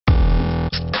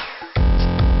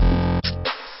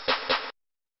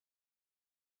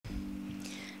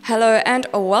Hello and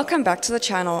welcome back to the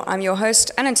channel. I'm your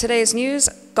host, and in today's news,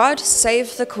 God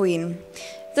save the Queen.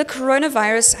 The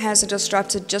coronavirus has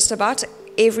disrupted just about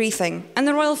everything, and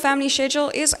the royal family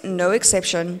schedule is no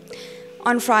exception.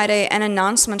 On Friday, an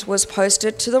announcement was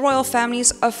posted to the royal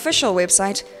family's official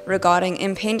website regarding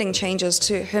impending changes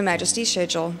to Her Majesty's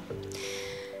schedule.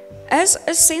 As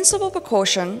a sensible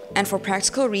precaution and for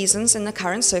practical reasons in the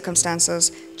current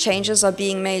circumstances, changes are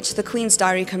being made to the Queen's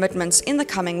diary commitments in the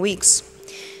coming weeks.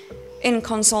 In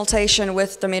consultation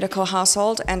with the medical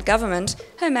household and government,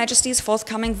 Her Majesty's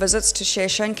forthcoming visits to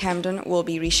Cheshire and Camden will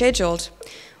be rescheduled.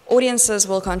 Audiences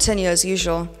will continue as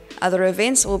usual. Other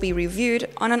events will be reviewed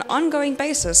on an ongoing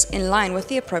basis in line with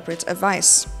the appropriate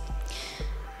advice.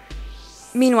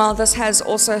 Meanwhile, this has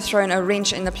also thrown a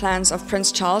wrench in the plans of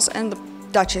Prince Charles and the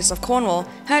Duchess of Cornwall,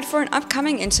 heard for an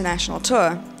upcoming international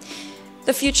tour.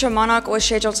 The future monarch was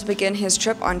scheduled to begin his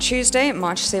trip on Tuesday,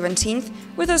 March 17th,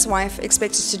 with his wife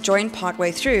expected to join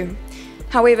partway through.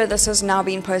 However, this has now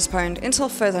been postponed until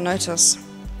further notice.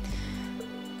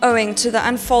 Owing to the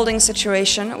unfolding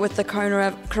situation with the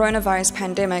coronavirus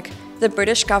pandemic, the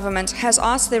British government has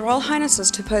asked their Royal Highnesses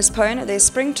to postpone their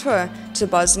spring tour to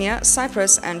Bosnia,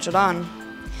 Cyprus and Jordan.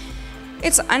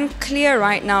 It's unclear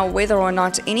right now whether or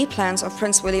not any plans of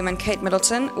Prince William and Kate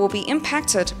Middleton will be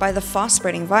impacted by the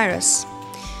fast-spreading virus.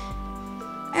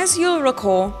 As you'll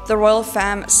recall, the royal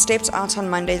fam stepped out on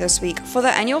Monday this week for the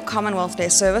annual Commonwealth Day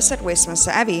service at Westminster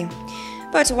Abbey.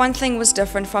 But one thing was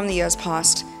different from the years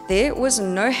past. There was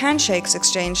no handshakes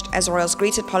exchanged as royals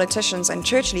greeted politicians and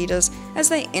church leaders as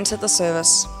they entered the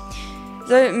service.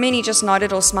 Though many just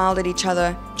nodded or smiled at each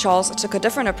other, Charles took a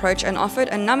different approach and offered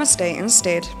a namaste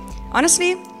instead.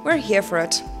 Honestly, we're here for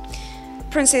it.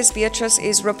 Princess Beatrice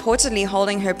is reportedly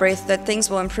holding her breath that things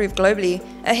will improve globally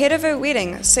ahead of her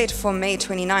wedding set for May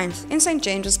 29th in St.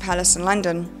 James's Palace in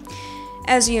London.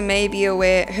 As you may be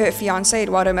aware, her fiancé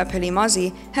Eduardo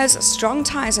Mapelli has strong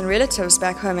ties and relatives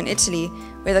back home in Italy,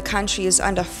 where the country is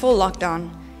under full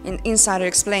lockdown, an insider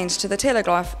explained to The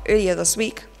Telegraph earlier this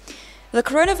week. The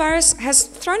coronavirus has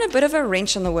thrown a bit of a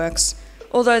wrench in the works.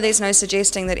 Although there's no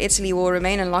suggesting that Italy will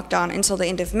remain in lockdown until the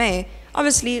end of May,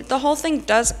 obviously the whole thing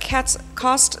does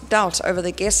cast doubt over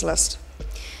the guest list.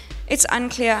 It's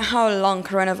unclear how long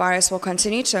coronavirus will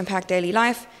continue to impact daily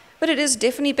life, but it is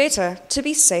definitely better to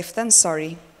be safe than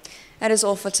sorry. That is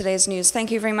all for today's news. Thank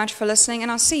you very much for listening,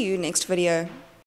 and I'll see you next video.